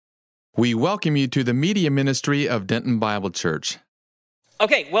We welcome you to the media ministry of Denton Bible Church.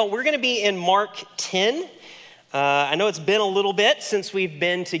 Okay, well, we're going to be in Mark 10. I know it's been a little bit since we've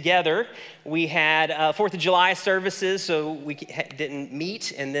been together. We had 4th of July services, so we didn't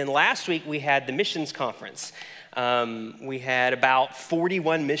meet. And then last week we had the missions conference. We had about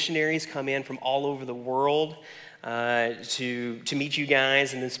 41 missionaries come in from all over the world to meet you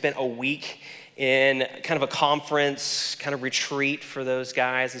guys, and then spent a week in kind of a conference, kind of retreat for those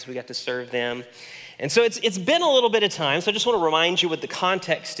guys as we got to serve them. And so it's been a little bit of time, so I just want to remind you what the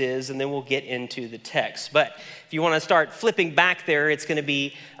context is, and then we'll get into the text. But if you want to start flipping back there, it's going to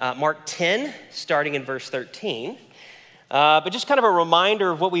be Mark 10, starting in verse 13. But just kind of a reminder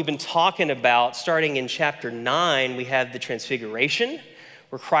of what we've been talking about. Starting in chapter 9, we have the Transfiguration,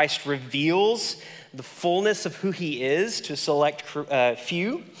 where Christ reveals the fullness of who he is to a select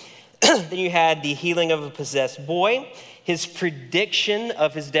few. Then you had the healing of a possessed boy, his prediction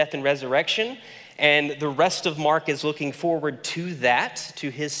of his death and resurrection, and the rest of Mark is looking forward to that, to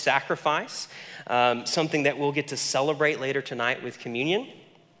his sacrifice, something that we'll get to celebrate later tonight with communion.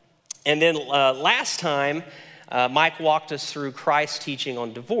 And then last time, Mike walked us through Christ's teaching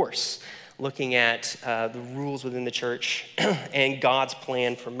on divorce, looking at the rules within the church and God's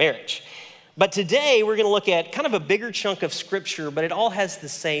plan for marriage. But today, we're going to look at kind of a bigger chunk of scripture, but it all has the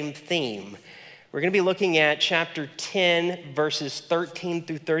same theme. We're going to be looking at chapter 10, verses 13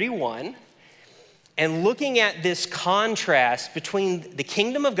 through 31, and looking at this contrast between the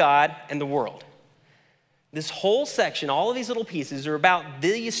kingdom of God and the world. This whole section, all of these little pieces are about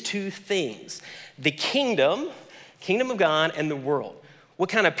these two things: the kingdom of God and the world. What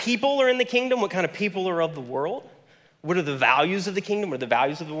kind of people are in the kingdom? What kind of people are of the world? What are the values of the kingdom? What are the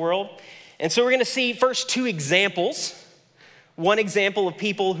values of the world? And so we're going to see first two examples. One example of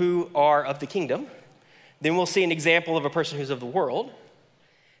people who are of the kingdom. Then we'll see an example of a person who's of the world.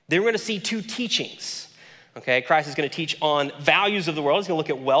 Then we're going to see two teachings. Okay, Christ is going to teach on values of the world. He's going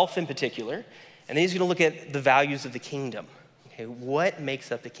to look at wealth in particular. And then he's going to look at the values of the kingdom. Okay, what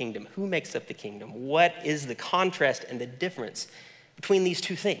makes up the kingdom? Who makes up the kingdom? What is the contrast and the difference between these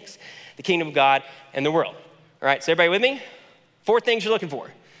two things? The kingdom of God and the world. All right, so everybody with me? 4 things you're looking for.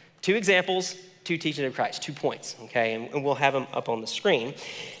 2 examples, 2 teachings of Christ, 2 points, okay? And we'll have them up on the screen.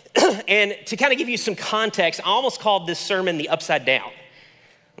 And to kind of give you some context, I almost called this sermon the upside down,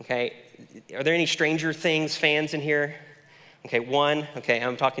 okay? Are there any Stranger Things fans in here? Okay, 1. Okay,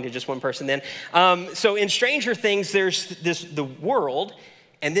 I'm talking to just 1 person then. So in Stranger Things, there's the world,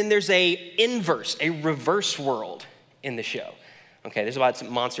 and then there's a reverse world in the show. Okay, there's about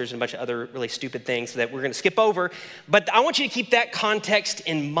some monsters and a bunch of other really stupid things that we're going to skip over. But I want you to keep that context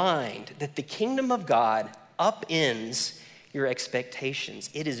in mind, that the kingdom of God upends your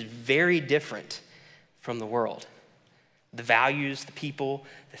expectations. It is very different from the world. The values, the people,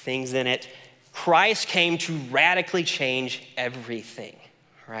 the things in it. Christ came to radically change everything,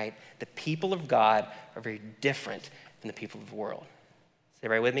 right? The people of God are very different than the people of the world. Is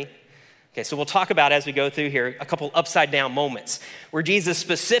everybody with me? Okay, so we'll talk about, as we go through here, a couple upside down moments where Jesus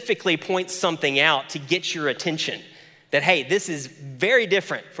specifically points something out to get your attention. That, hey, this is very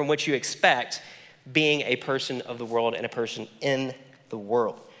different from what you expect being a person of the world and a person in the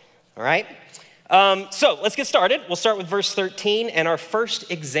world. All right? So let's get started. We'll start with verse 13 and our first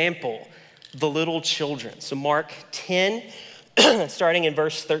example, the little children. So Mark 10, starting in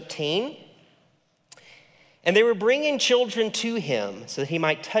verse 13. And they were bringing children to him so that he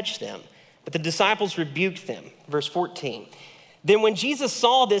might touch them. But the disciples rebuked them. Verse 14. Then when Jesus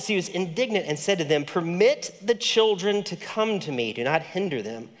saw this, he was indignant and said to them, "Permit the children to come to me. Do not hinder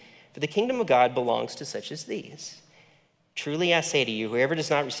them, for the kingdom of God belongs to such as these. Truly I say to you, whoever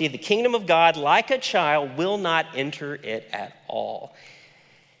does not receive the kingdom of God like a child will not enter it at all."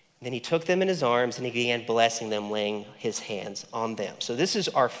 Then he took them in his arms and he began blessing them, laying his hands on them. So this is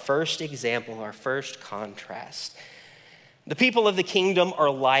our first example, our first contrast. The people of the kingdom are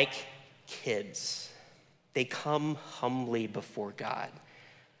like kids. They come humbly before God.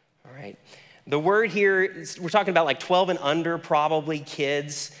 All right. The word here, we're talking about like 12 and under, probably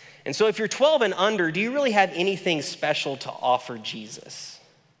kids. And so if you're 12 and under, do you really have anything special to offer Jesus?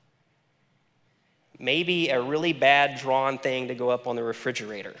 Maybe a really bad drawn thing to go up on the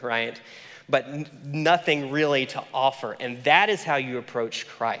refrigerator, right? But nothing really to offer. And that is how you approach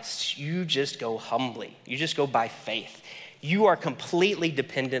Christ. You just go humbly. You just go by faith. You are completely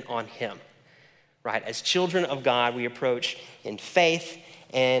dependent on him, right? As children of God, we approach in faith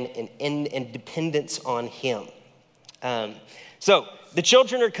and in dependence on him. So the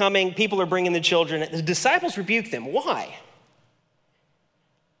children are coming. People are bringing the children. The disciples rebuke them. Why?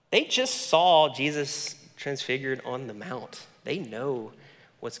 They just saw Jesus transfigured on the mount. They know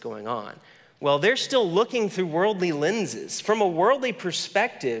what's going on. Well, they're still looking through worldly lenses. From a worldly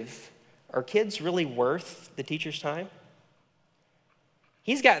perspective, are kids really worth the teacher's time?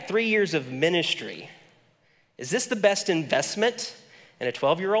 He's got 3 years of ministry. Is this the best investment in a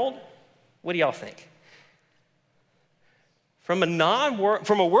 12-year-old? What do y'all think? From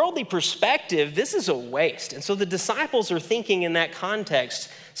a worldly perspective, this is a waste. And so the disciples are thinking in that context,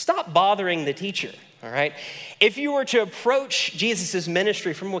 stop bothering the teacher, all right? If you were to approach Jesus'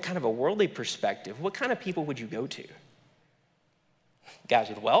 ministry from what kind of a worldly perspective, what kind of people would you go to? Guys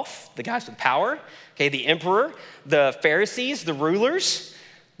with wealth, the guys with power, okay, the emperor, the Pharisees, the rulers.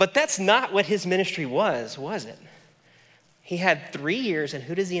 But that's not what his ministry was it? He had 3 years, and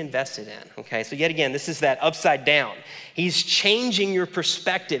who does he invest it in? Okay, so yet again, this is that upside down. He's changing your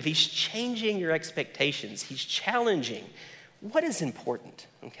perspective. He's changing your expectations. He's challenging what is important,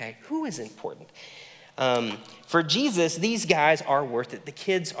 okay? Who is important? For Jesus, these guys are worth it. The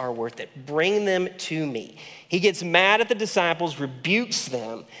kids are worth it. Bring them to me. He gets mad at the disciples, rebukes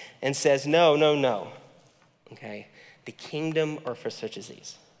them, and says, no, okay? The kingdom are for such as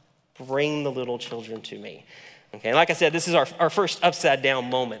these. Bring the little children to me. Okay, like I said, this is our first upside down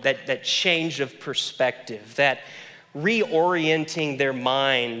moment, that change of perspective, that reorienting their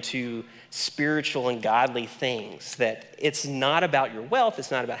mind to spiritual and godly things, that it's not about your wealth,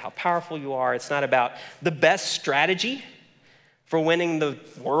 it's not about how powerful you are, it's not about the best strategy for winning the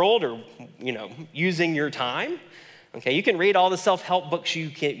world or, using your time. Okay, you can read all the self-help books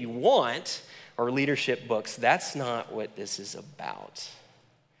you want or leadership books. That's not what this is about.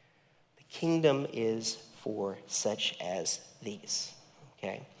 The kingdom is for such as these,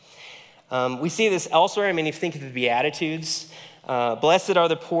 okay? We see this elsewhere. I mean, if you think of the Beatitudes, blessed are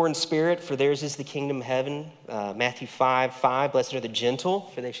the poor in spirit, for theirs is the kingdom of heaven. Matthew 5:5, blessed are the gentle,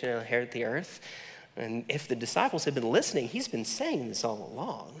 for they shall inherit the earth. And if the disciples had been listening, he's been saying this all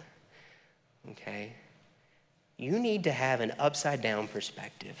along, okay? You need to have an upside down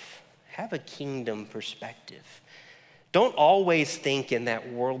perspective. Have a kingdom perspective. Don't always think in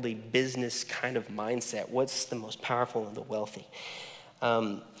that worldly business kind of mindset. What's the most powerful and the wealthy?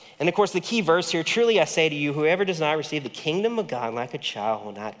 And of course, the key verse here, truly I say to you, whoever does not receive the kingdom of God like a child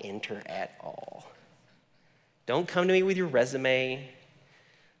will not enter at all. Don't come to me with your resume.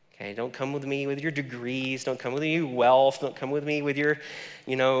 Okay, don't come with me with your degrees. Don't come with your wealth. Don't come with me with your,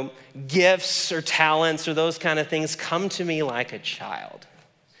 gifts or talents or those kind of things. Come to me like a child.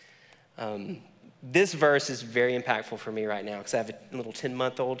 This verse is very impactful for me right now because I have a little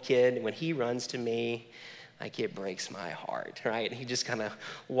 10-month-old kid, and when he runs to me, like it breaks my heart, right? He just kind of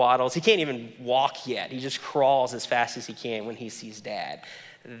waddles. He can't even walk yet. He just crawls as fast as he can when he sees dad.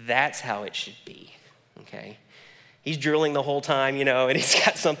 That's how it should be, okay? He's drooling the whole time, and he's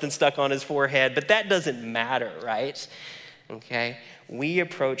got something stuck on his forehead, but that doesn't matter, right? Okay? We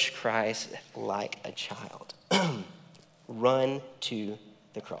approach Christ like a child. Run to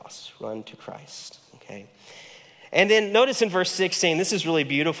the cross. Run to Christ, okay? And then notice in verse 16, this is really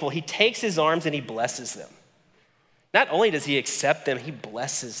beautiful. He takes his arms and he blesses them. Not only does he accept them, he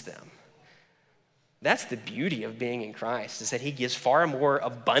blesses them. That's the beauty of being in Christ, is that he gives far more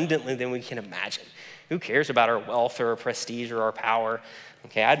abundantly than we can imagine. Who cares about our wealth or our prestige or our power?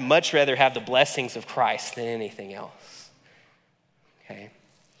 Okay, I'd much rather have the blessings of Christ than anything else. Okay?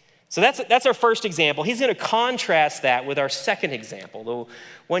 So that's our first example. He's going to contrast that with our second example, the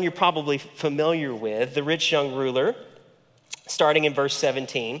one you're probably familiar with, the rich young ruler, starting in verse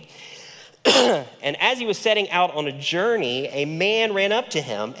 17. And as he was setting out on a journey, a man ran up to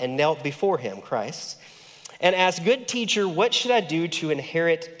him and knelt before him, Christ, and asked, "Good teacher, what should I do to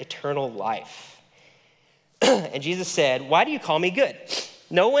inherit eternal life?" And Jesus said, "Why do you call me good?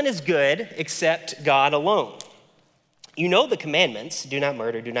 No one is good except God alone. You know the commandments: do not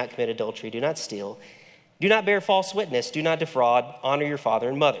murder, do not commit adultery, do not steal, do not bear false witness, do not defraud, honor your father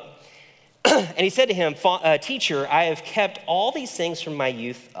and mother." And he said to him, "Teacher, I have kept all these things from my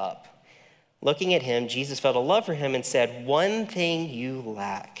youth up." Looking at him, Jesus felt a love for him and said, "One thing you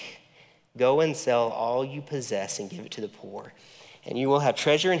lack. Go and sell all you possess and give it to the poor, and you will have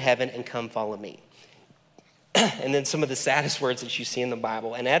treasure in heaven, and come follow me." And then some of the saddest words that you see in the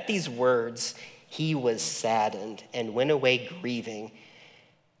Bible. And at these words, he was saddened and went away grieving,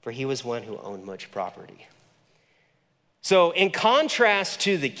 for he was one who owned much property. So in contrast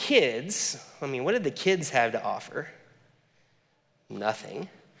to the kids, what did the kids have to offer? Nothing.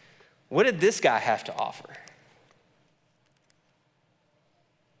 What did this guy have to offer?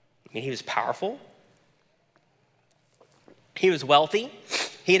 He was powerful. He was wealthy.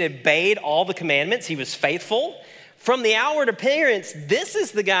 He had obeyed all the commandments. He was faithful. From the outward appearance, this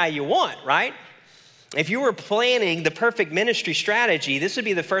is the guy you want, right? If you were planning the perfect ministry strategy, this would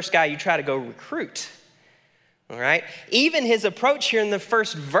be the first guy you try to go recruit. All right? Even his approach here in the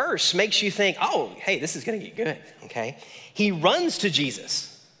first verse makes you think, oh, hey, this is going to get good, okay? He runs to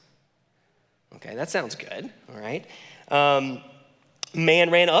Jesus. Okay, that sounds good, all right?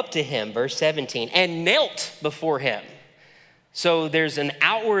 Man ran up to him, verse 17, and knelt before him. So there's an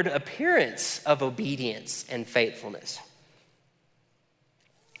outward appearance of obedience and faithfulness.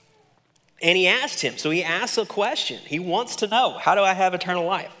 And he asked him, so he asks a question. He wants to know, how do I have eternal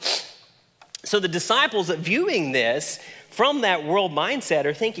life? So the disciples viewing this from that world mindset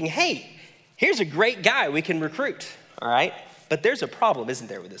are thinking, hey, here's a great guy we can recruit, all right? But there's a problem, isn't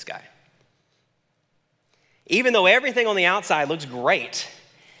there, with this guy? Even though everything on the outside looks great,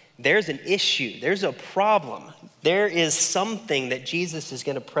 there's an issue, there's a problem. There is something that Jesus is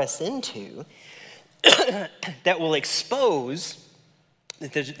going to press into that will expose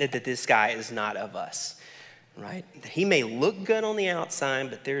that this guy is not of us, right? He may look good on the outside,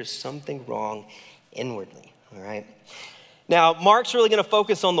 but there is something wrong inwardly, all right? Now, Mark's really going to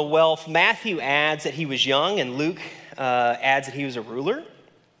focus on the wealth. Matthew adds that he was young, and Luke adds that he was a ruler.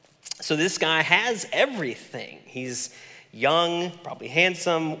 So this guy has everything. He's young, probably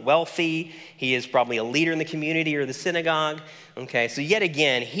handsome, wealthy. He is probably a leader in the community or the synagogue. Okay, so yet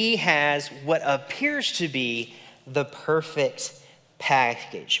again, he has what appears to be the perfect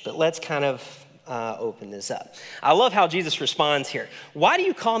package. But let's kind of open this up. I love how Jesus responds here. Why do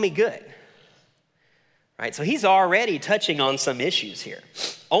you call me good? Right, so he's already touching on some issues here.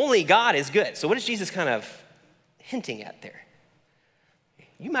 Only God is good. So what is Jesus kind of hinting at there?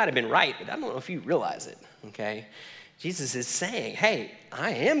 You might have been right, but I don't know if you realize it, okay? Jesus is saying, hey, I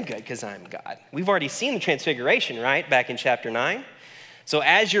am good because I'm God. We've already seen the transfiguration, right, back in chapter 9. So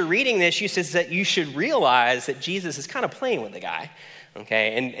as you're reading this, you says that you should realize that Jesus is kind of playing with the guy,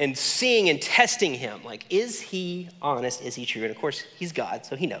 okay, and seeing and testing him. Like, is he honest? Is he true? And of course, he's God,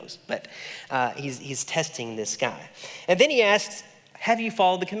 so he knows, but he's testing this guy. And then he asks, have you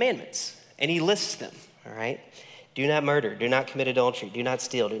followed the commandments? And he lists them, all right? Do not murder, do not commit adultery, do not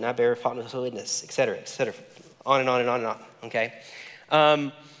steal, do not bear false witness, et cetera, on and on and on and on,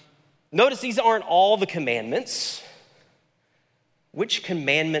 okay? Notice these aren't all the commandments. Which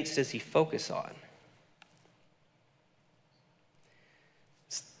commandments does he focus on?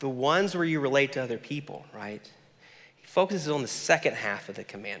 It's the ones where you relate to other people, right? He focuses on the second half of the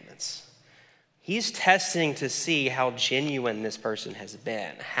commandments. He's testing to see how genuine this person has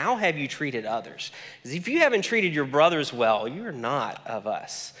been. How have you treated others? Because if you haven't treated your brothers well, you're not of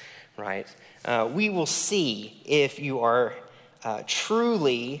us, right? We will see if you are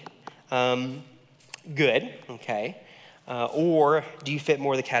truly good, okay? Or do you fit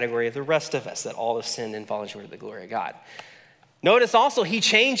more the category of the rest of us, that all have sinned and fallen short of the glory of God? Notice also he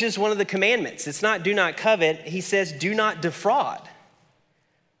changes one of the commandments. It's not do not covet. He says do not defraud.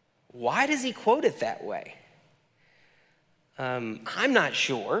 Why does he quote it that way? I'm not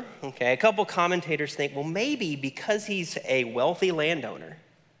sure, okay? A couple commentators think, well, maybe because he's a wealthy landowner,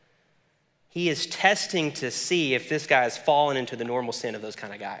 he is testing to see if this guy has fallen into the normal sin of those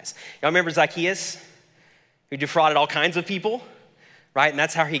kind of guys. Y'all remember Zacchaeus, who defrauded all kinds of people, right? And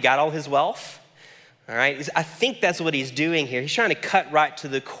that's how he got all his wealth, all right? I think that's what he's doing here. He's trying to cut right to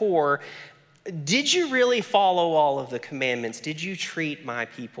the core. Did you really follow all of the commandments? Did you treat my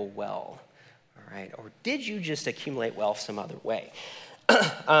people well? All right, or did you just accumulate wealth some other way?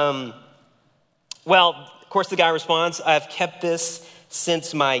 Well, of course, the guy responds, I've kept this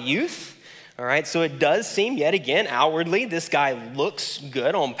since my youth. All right, so it does seem, yet again, outwardly, this guy looks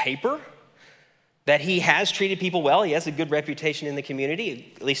good on paper, that he has treated people well. He has a good reputation in the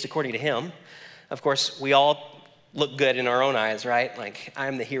community, at least according to him. Of course, we all look good in our own eyes, right? Like,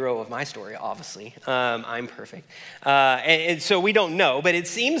 I'm the hero of my story, obviously. I'm perfect. And so we don't know, but it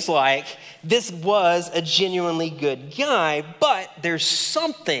seems like this was a genuinely good guy, but there's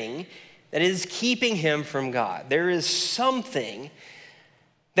something that is keeping him from God. There is something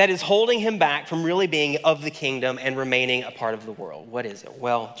that is holding him back from really being of the kingdom and remaining a part of the world. What is it?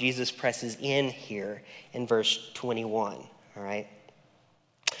 Well, Jesus presses in here in verse 21, all right?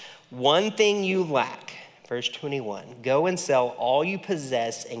 One thing you lack. Verse 21, go and sell all you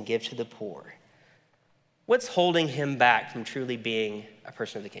possess and give to the poor. What's holding him back from truly being a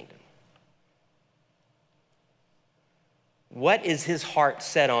person of the kingdom? What is his heart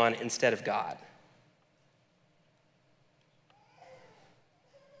set on instead of God?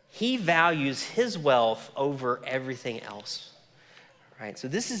 He values his wealth over everything else, right? So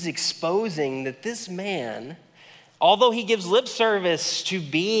this is exposing that this man although he gives lip service to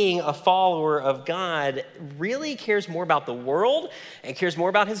being a follower of God, really cares more about the world and cares more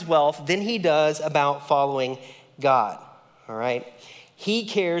about his wealth than he does about following God, all right? He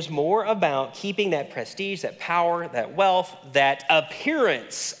cares more about keeping that prestige, that power, that wealth, that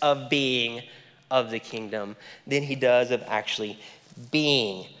appearance of being of the kingdom than he does of actually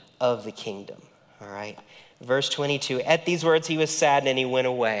being of the kingdom, all right? Verse 22, at these words he was saddened and he went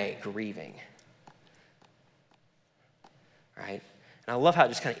away grieving. Right? And I love how it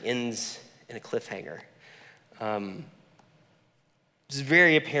just kind of ends in a cliffhanger. It's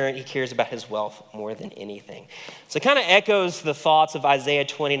very apparent he cares about his wealth more than anything. So it kind of echoes the thoughts of Isaiah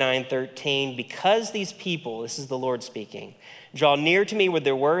 29:13. Because these people, this is the Lord speaking, draw near to me with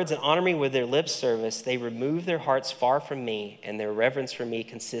their words and honor me with their lip service, they remove their hearts far from me, and their reverence for me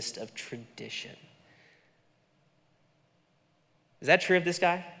consists of tradition. Is that true of this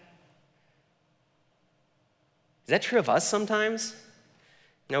guy? Is that true of us sometimes?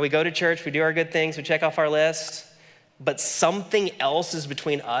 You know, we go to church, we do our good things, we check off our list, but something else is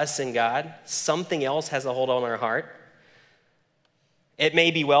between us and God. Something else has a hold on our heart. It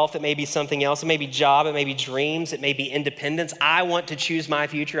may be wealth, it may be something else, it may be job, it may be dreams, it may be independence. I want to choose my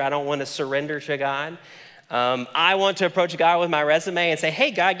future. I don't want to surrender to God. I want to approach God with my resume and say,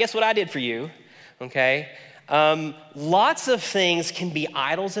 hey, God, guess what I did for you? Okay? Lots of things can be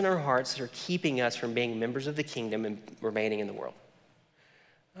idols in our hearts that are keeping us from being members of the kingdom and remaining in the world.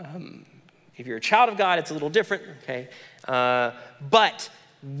 If you're a child of God, it's a little different, okay? But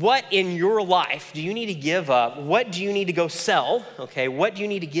what in your life do you need to give up? What do you need to go sell, okay? What do you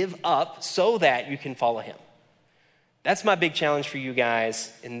need to give up so that you can follow him? That's my big challenge for you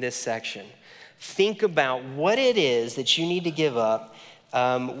guys in this section. Think about what it is that you need to give up,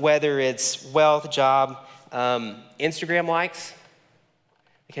 whether it's wealth, job, Instagram likes.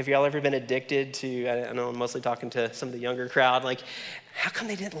 Like, have y'all ever been addicted to, I know I'm mostly talking to some of the younger crowd, like, how come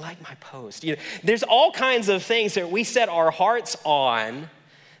they didn't like my post? You know, there's all kinds of things that we set our hearts on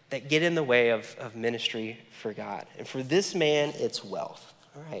that get in the way of ministry for God. And for this man, it's wealth,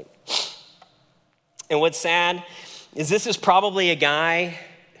 all right? And what's sad is this is probably a guy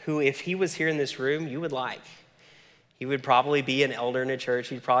who, if he was here in this room, you would like. He would probably be an elder in a church.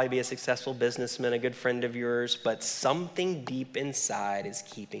 He'd probably be a successful businessman, a good friend of yours, but something deep inside is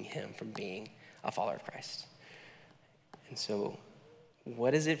keeping him from being a follower of Christ. And so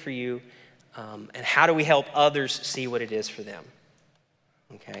what is it for you? And how do we help others see what it is for them?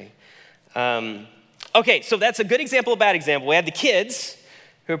 Okay. Okay, so that's a good example, a bad example. We have the kids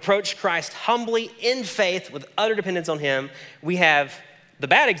who approach Christ humbly in faith with utter dependence on him. We have the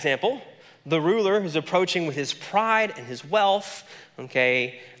bad example, the ruler who's approaching with his pride and his wealth.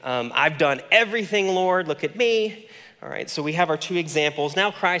 Okay, I've done everything, Lord, look at me. All right, so we have our two examples. Now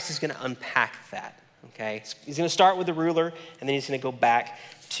Christ is going to unpack that. Okay, he's going to start with the ruler, and then he's going to go back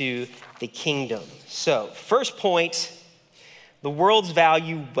to the kingdom. So first point, the world's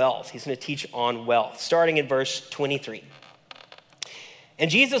value wealth. He's going to teach on wealth, starting in verse 23. And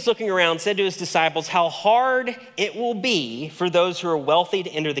Jesus, looking around, said to his disciples, how hard it will be for those who are wealthy to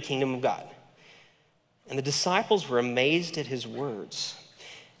enter the kingdom of God. And the disciples were amazed at his words.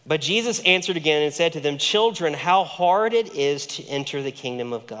 But Jesus answered again and said to them, children, how hard it is to enter the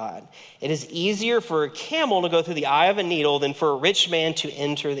kingdom of God. It is easier for a camel to go through the eye of a needle than for a rich man to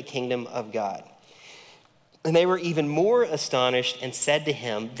enter the kingdom of God. And they were even more astonished and said to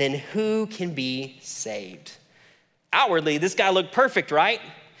him, then who can be saved? Outwardly, this guy looked perfect, right?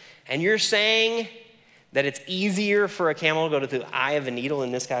 And you're saying that it's easier for a camel to go to the eye of a needle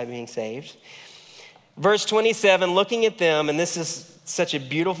than this guy being saved? Verse 27, looking at them, and this is such a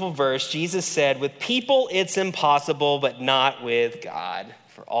beautiful verse, Jesus said, with people it's impossible, but not with God.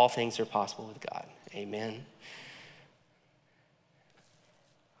 For all things are possible with God. Amen.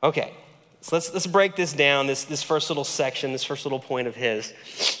 Okay, so let's break this down, this first little section, this first little point of his.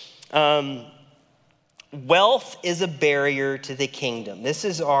 Wealth is a barrier to the kingdom. This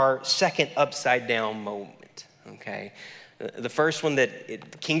is our second upside down moment, okay? The first one that the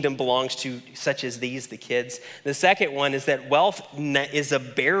kingdom belongs to, such as these, the kids. The second one is that wealth is a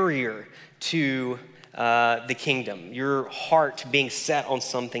barrier to the kingdom. Your heart being set on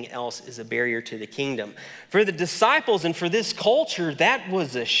something else is a barrier to the kingdom. For the disciples and for this culture, that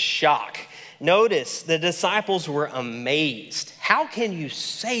was a shock. Notice the disciples were amazed. How can you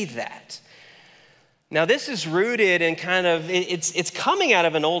say that? Now, this is rooted in kind of, it's coming out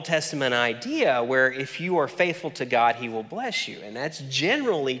of an Old Testament idea where if you are faithful to God, he will bless you. And that's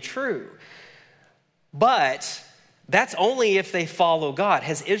generally true. But that's only if they follow God.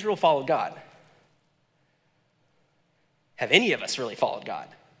 Has Israel followed God? Have any of us really followed God?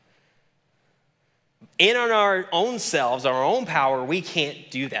 In on our own selves, our own power, we can't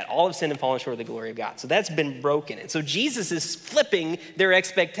do that. All have sinned and fallen short of the glory of God. So that's been broken. And so Jesus is flipping their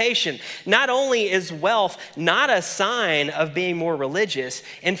expectation. Not only is wealth not a sign of being more religious,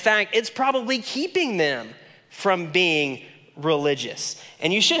 in fact, it's probably keeping them from being religious.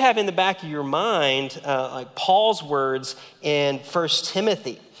 And you should have in the back of your mind like Paul's words in 1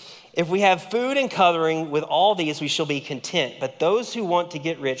 Timothy. If we have food and covering, with all these we shall be content. But those who want to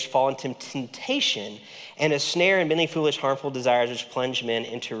get rich fall into temptation and a snare and many foolish, harmful desires which plunge men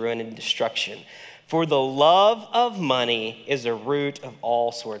into ruin and destruction. For the love of money is the root of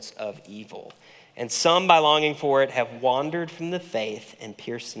all sorts of evil. And some, by longing for it, have wandered from the faith and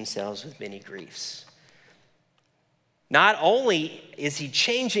pierced themselves with many griefs. Not only is he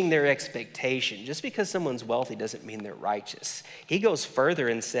changing their expectation, just because someone's wealthy doesn't mean they're righteous. He goes further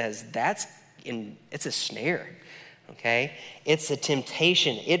and says it's a snare, okay? It's a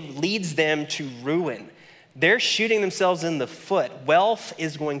temptation. It leads them to ruin. They're shooting themselves in the foot. Wealth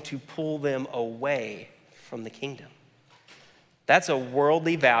is going to pull them away from the kingdom. That's a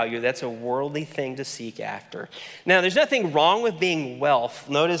worldly value. That's a worldly thing to seek after. Now, there's nothing wrong with being wealth.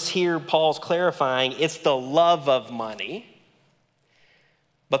 Notice here Paul's clarifying it's the love of money.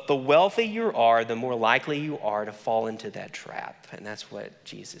 But the wealthier you are, the more likely you are to fall into that trap. And that's what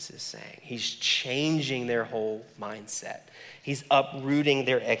Jesus is saying. He's changing their whole mindset. He's uprooting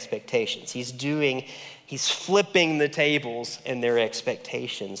their expectations. He's flipping the tables in their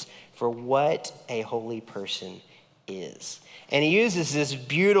expectations for what a holy person is. And he uses this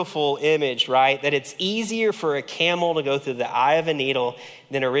beautiful image, right? That it's easier for a camel to go through the eye of a needle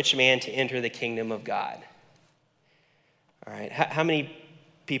than a rich man to enter the kingdom of God. All right, how many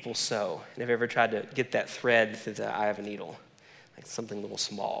people sew and have ever tried to get that thread through the eye of a needle? Like something a little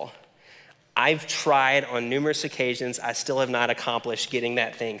small. I've tried on numerous occasions. I still have not accomplished getting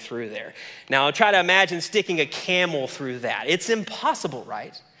that thing through there. Now, I'll try to imagine sticking a camel through that. It's impossible,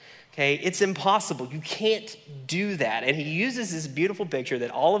 right? Okay, it's impossible. You can't do that. And he uses this beautiful picture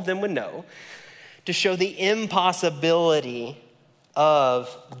that all of them would know to show the impossibility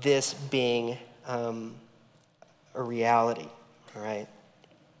of this being a reality, all right?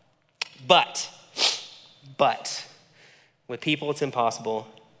 But, with people it's impossible,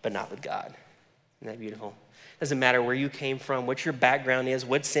 but not with God. Isn't that beautiful? Doesn't matter where you came from, what your background is,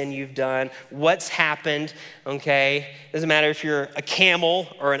 what sin you've done, what's happened, okay? Doesn't matter if you're a camel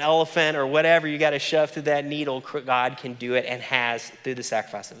or an elephant or whatever, you got to shove through that needle. God can do it and has through the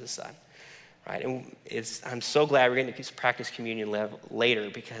sacrifice of his son, right? And I'm so glad we're going to practice communion later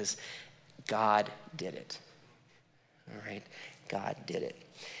because God did it, all right? God did it.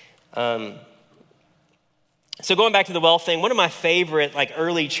 So going back to the wealth thing, one of my favorite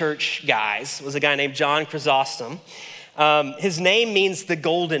early church guys was a guy named John Chrysostom. His name means the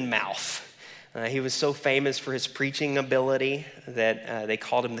golden mouth. He was so famous for his preaching ability that they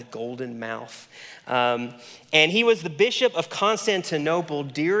called him the golden mouth. And he was the bishop of Constantinople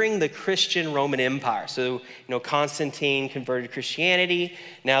during the Christian Roman Empire. So, Constantine converted to Christianity.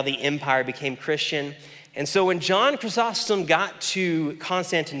 Now the empire became Christian. And so when John Chrysostom got to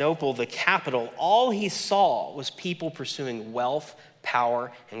Constantinople, the capital, all he saw was people pursuing wealth,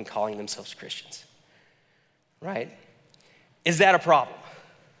 power, and calling themselves Christians, right? Is that a problem?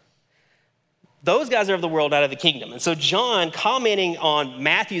 Those guys are of the world, not of the kingdom. And so John, commenting on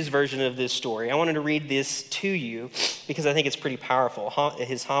Matthew's version of this story, I wanted to read this to you because I think it's pretty powerful.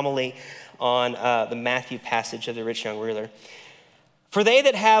 His homily on the Matthew passage of the rich young ruler. For they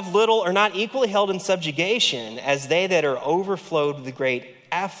that have little are not equally held in subjugation as they that are overflowed with great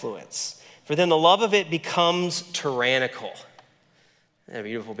affluence. For then the love of it becomes tyrannical. Isn't that a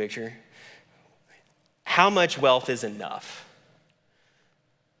beautiful picture? How much wealth is enough?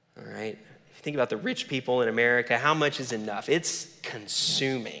 All right. If you think about the rich people in America, how much is enough? It's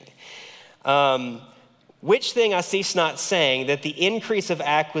consuming. Which thing I cease not saying, that the increase of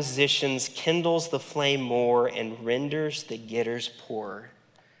acquisitions kindles the flame more and renders the getters poorer.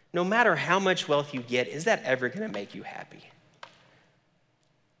 No matter how much wealth you get, is that ever going to make you happy?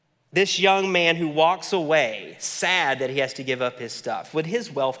 This young man who walks away, sad that he has to give up his stuff, would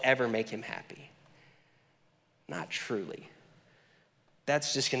his wealth ever make him happy? Not truly.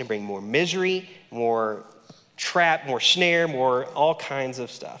 That's just going to bring more misery, more trap, more snare, more all kinds of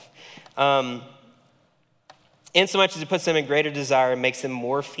stuff. Insomuch as it puts them in greater desire and makes them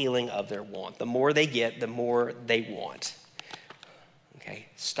more feeling of their want. The more they get, the more they want. Okay,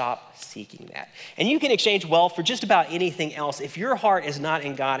 stop seeking that. And you can exchange wealth for just about anything else. If your heart is not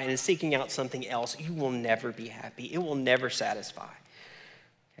in God and is seeking out something else, you will never be happy. It will never satisfy.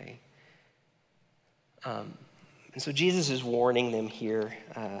 Okay. And so Jesus is warning them here.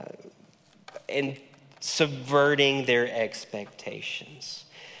 And subverting their expectations.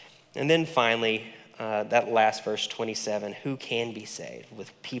 And then finally, that last verse, 27, who can be saved?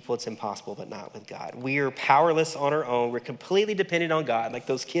 With people it's impossible, but not with God. We are powerless on our own. We're completely dependent on God, like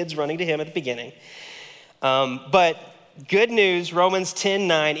those kids running to him at the beginning. But good news, Romans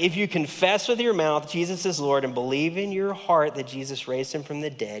 10:9, if you confess with your mouth Jesus is Lord and believe in your heart that Jesus raised him from the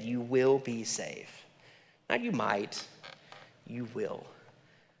dead, you will be saved. Not you might, you will.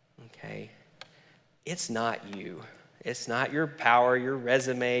 Okay? It's not you. It's not your power, your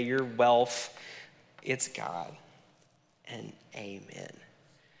resume, your wealth. It's God. And amen.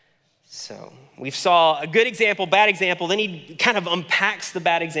 So we saw a good example, bad example. Then he kind of unpacks the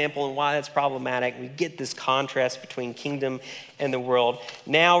bad example and why that's problematic. We get this contrast between kingdom and the world.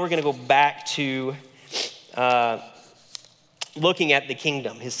 Now we're going to go back to looking at the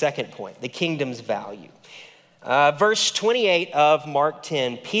kingdom, his second point, the kingdom's value. Verse 28 of Mark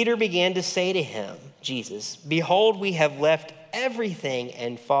 10, Peter began to say to him, Jesus, behold, we have left everything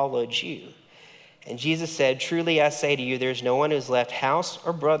and followed you. And Jesus said, truly I say to you, there's no one who's left house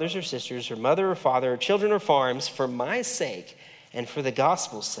or brothers or sisters or mother or father or children or farms for my sake and for the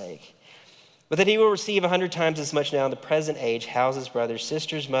gospel's sake, but that he will receive 100 times as much now in the present age, houses, brothers,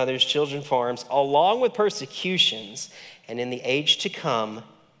 sisters, mothers, children, farms, along with persecutions, and in the age to come,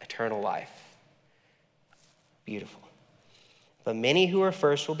 eternal life. Beautiful. But many who are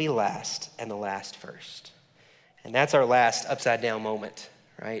first will be last, and the last first. And that's our last upside down moment,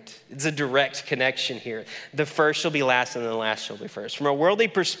 right? It's a direct connection here. The first shall be last, and the last shall be first. From a worldly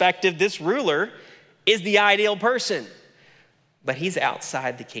perspective, this ruler is the ideal person, but he's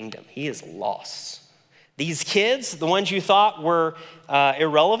outside the kingdom. He is lost. These kids, the ones you thought were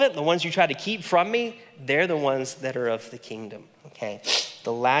irrelevant, the ones you tried to keep from me, they're the ones that are of the kingdom, okay?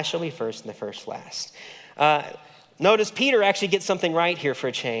 The last shall be first, and the first last. Notice Peter actually gets something right here for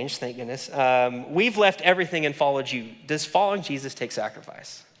a change, thank goodness. We've left everything and followed you. Does following Jesus take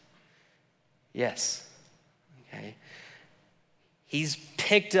sacrifice? Yes. Okay. He's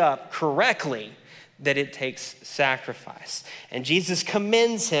picked up correctly that it takes sacrifice. And Jesus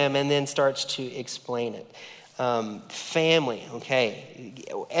commends him and then starts to explain it. Family, okay.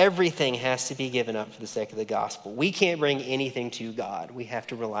 Everything has to be given up for the sake of the gospel. We can't bring anything to God. We have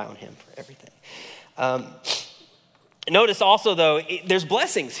to rely on him for everything. Notice also, though, there's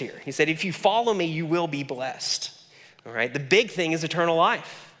blessings here. He said, if you follow me, you will be blessed. All right. The big thing is eternal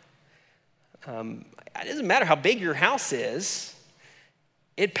life. It doesn't matter how big your house is.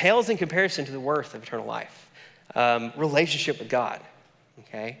 It pales in comparison to the worth of eternal life. Relationship with God.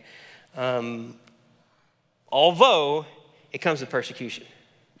 Okay. Although it comes with persecution.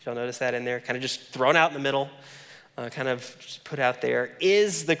 Did y'all notice that in there? Kind of just thrown out in the middle. Kind of just put out there.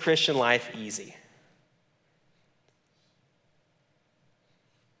 Is the Christian life easy?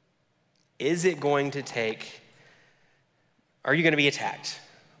 Is it going to take, are you going to be attacked?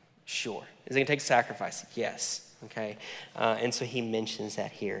 Sure. Is it going to take sacrifice? Yes. Okay. And so he mentions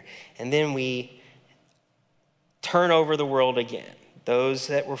that here. And then we turn over the world again. Those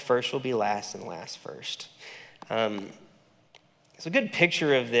that were first will be last and last first. It's a good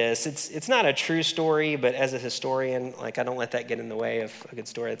picture of this. It's not a true story, but as a historian, like I don't let that get in the way of a good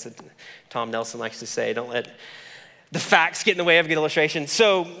story. That's what Tom Nelson likes to say. Don't let the facts get in the way of a good illustration.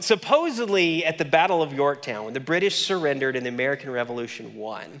 So supposedly at the Battle of Yorktown, when the British surrendered and the American Revolution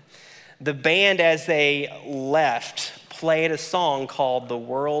won, the band as they left played a song called The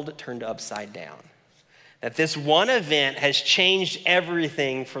World Turned Upside Down. That this one event has changed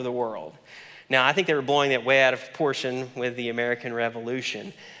everything for the world. Now, I think they were blowing that way out of proportion with the American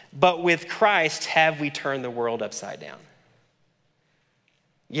Revolution. But with Christ, have we turned the world upside down?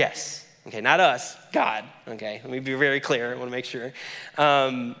 Yes. Okay, not us, God. Okay, let me be very clear. I want to make sure.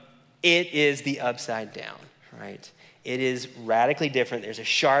 It is the upside down, right? It is radically different. There's a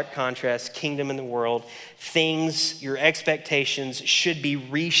sharp contrast, kingdom and the world. Things, your expectations should be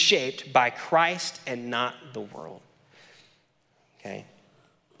reshaped by Christ and not the world. Okay?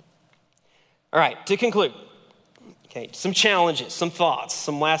 All right, to conclude. Okay, some challenges, some thoughts,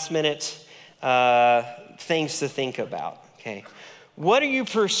 some last minute things to think about. Okay. What are you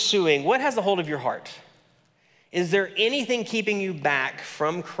pursuing? What has the hold of your heart? Is there anything keeping you back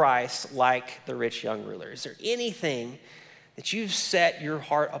from Christ like the rich young ruler? Is there anything that you've set your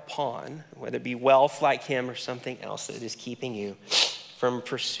heart upon, whether it be wealth like him or something else that is keeping you from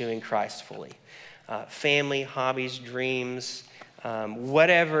pursuing Christ fully? Family, hobbies, dreams,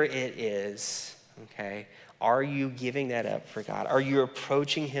 whatever it is, okay? Are you giving that up for God? Are you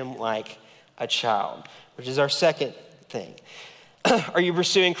approaching him like a child? Which is our second thing. Are you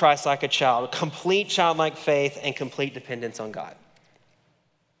pursuing Christ like a child? Complete childlike faith and complete dependence on God.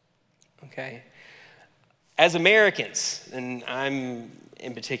 Okay? As Americans, and I'm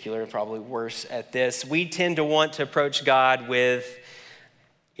in particular probably worse at this, we tend to want to approach God with,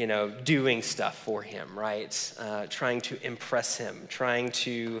 doing stuff for him, right? Trying to impress him, trying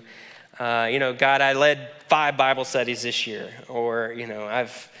to, God, I led 5 Bible studies this year, or,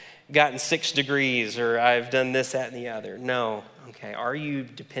 I've gotten 6 degrees, or I've done this, that, and the other. No, okay. Are you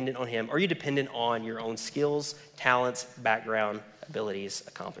dependent on him? Are you dependent on your own skills, talents, background, abilities,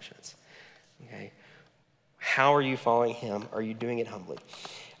 accomplishments? Okay. How are you following him? Are you doing it humbly?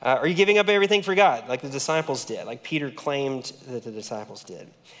 Are you giving up everything for God, like the disciples did, like Peter claimed that the disciples did?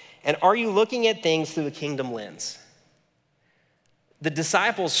 And are you looking at things through a kingdom lens? The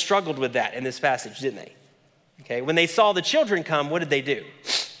disciples struggled with that in this passage, didn't they? Okay, when they saw the children come, what did they do?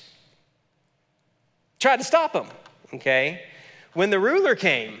 Tried to stop them, okay? When the ruler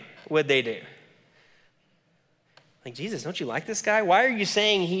came, what did they do? Like, Jesus, don't you like this guy? Why are you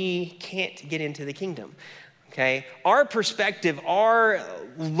saying he can't get into the kingdom? Okay, our perspective, our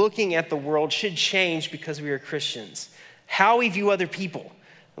looking at the world should change because we are Christians. How we view other people,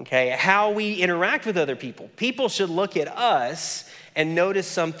 okay, how we interact with other people. People should look at us and notice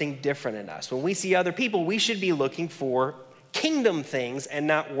something different in us. When we see other people, we should be looking for kingdom things and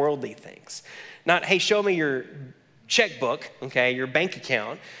not worldly things. Not, hey, show me your checkbook, okay, your bank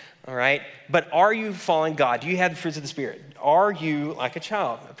account, all right? But are you following God? Do you have the fruits of the Spirit? Are you, like a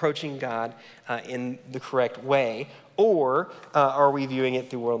child, approaching God in the correct way? Or are we viewing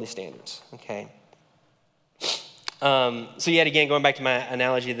it through worldly standards, okay? So yet again, going back to my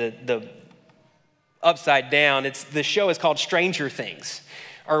analogy, the upside down, the show is called Stranger Things.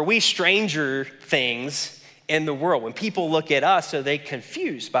 Are we stranger things in the world? When people look at us, are they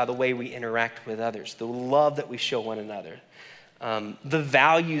confused by the way we interact with others, the love that we show one another, the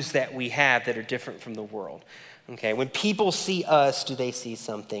values that we have that are different from the world? Okay, when people see us, do they see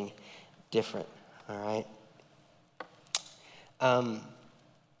something different? All right.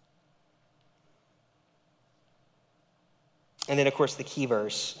 And then, of course, the key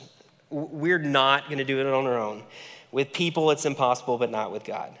verse. We're not going to do it on our own. With people, it's impossible, but not with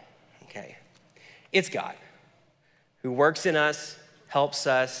God. Okay. It's God who works in us, helps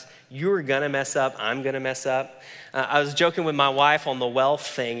us. You're going to mess up. I'm going to mess up. I was joking with my wife on the wealth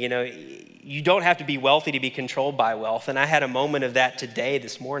thing. You don't have to be wealthy to be controlled by wealth. And I had a moment of that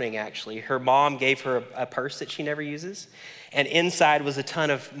this morning, actually. Her mom gave her a purse that she never uses. And inside was a ton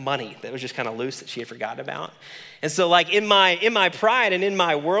of money that was just kind of loose that she had forgotten about. And so like in my pride and in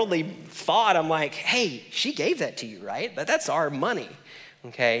my worldly thought, I'm like, hey, she gave that to you, right? But that's our money,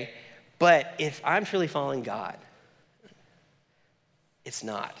 okay? But if I'm truly following God, it's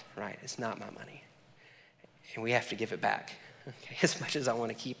not, right? It's not my money. And we have to give it back, okay? As much as I want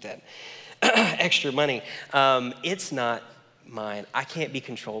to keep that extra money, it's not mine. I can't be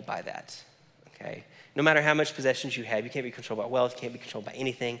controlled by that, okay? No matter how much possessions you have, you can't be controlled by wealth, you can't be controlled by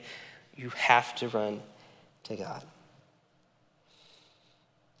anything. You have to run to God.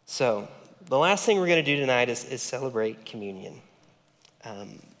 So the last thing we're going to do tonight is celebrate communion.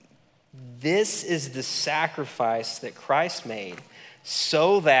 This is the sacrifice that Christ made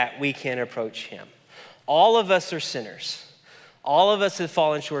so that we can approach him. All of us are sinners. All of us have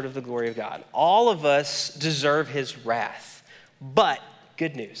fallen short of the glory of God. All of us deserve his wrath. But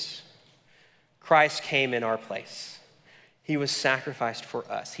good news, Christ came in our place. He was sacrificed for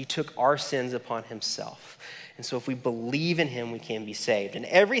us. He took our sins upon himself. And so if we believe in him, we can be saved. And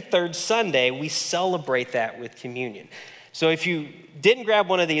every third Sunday, we celebrate that with communion. So if you didn't grab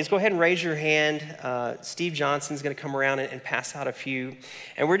one of these, go ahead and raise your hand. Steve Johnson's going to come around and pass out a few.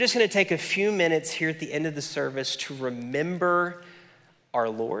 And we're just going to take a few minutes here at the end of the service to remember our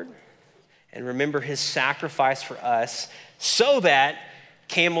Lord and remember his sacrifice for us so that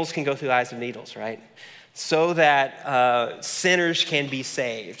camels can go through the eyes of needles, right? So that sinners can be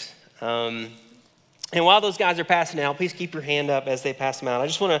saved. And while those guys are passing out, please keep your hand up as they pass them out. I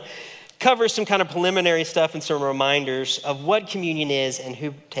just want to cover some kind of preliminary stuff and some reminders of what communion is and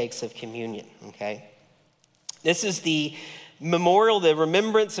who takes of communion, okay? This is the memorial, the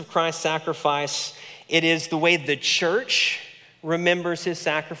remembrance of Christ's sacrifice. It is the way the church remembers his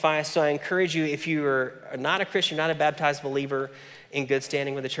sacrifice. So I encourage you, if you are not a Christian, not a baptized believer in good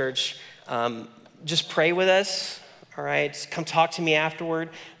standing with the church, just pray with us, all right? Come talk to me afterward.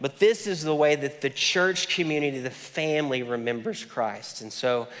 But this is the way that the church community, the family, remembers Christ. And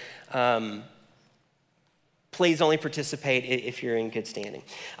so please only participate if you're in good standing.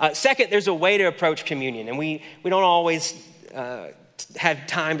 Second, there's a way to approach communion. And we don't always have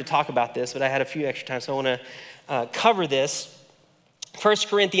time to talk about this, but I had a few extra times, so I want to cover this. 1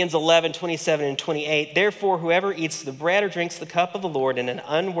 Corinthians 11, 27 and 28, therefore whoever eats the bread or drinks the cup of the Lord in an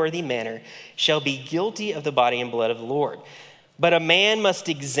unworthy manner shall be guilty of the body and blood of the Lord. But a man must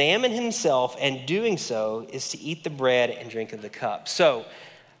examine himself, and doing so is to eat the bread and drink of the cup. So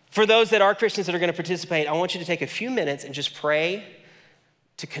for those that are Christians that are going to participate, I want you to take a few minutes and just pray,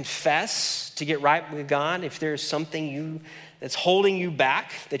 to confess, to get right with God. If there's something that's holding you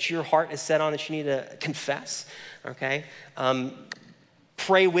back, that your heart is set on, that you need to confess, okay?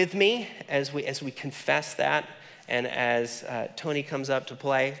 Pray with me as we confess that, and as Tony comes up to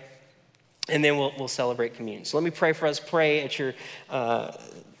play, and then we'll celebrate communion. So let me pray for us. Pray at your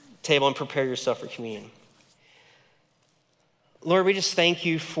table and prepare yourself for communion. Lord, we just thank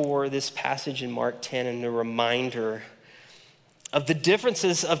you for this passage in Mark 10 and the reminder of the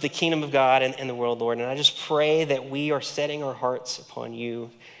differences of the kingdom of God and the world, Lord. And I just pray that we are setting our hearts upon you,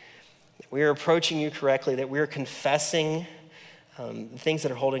 that we are approaching you correctly, that we are confessing the things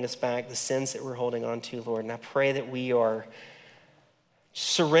that are holding us back, the sins that we're holding on to, Lord. And I pray that we are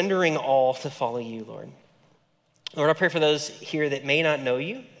surrendering all to follow you, Lord. Lord, I pray for those here that may not know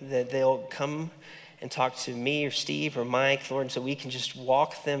you, that they'll come and talk to me or Steve or Mike, Lord, so we can just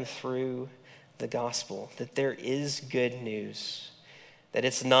walk them through the gospel, that there is good news, that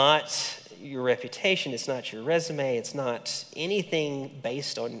it's not your reputation, it's not your resume, it's not anything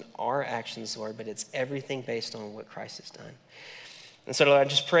based on our actions, Lord, but it's everything based on what Christ has done. And so, Lord, I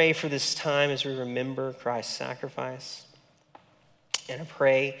just pray for this time as we remember Christ's sacrifice. And I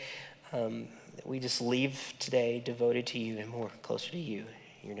pray that we just leave today devoted to you and more closer to you.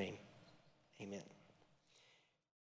 In your name, amen.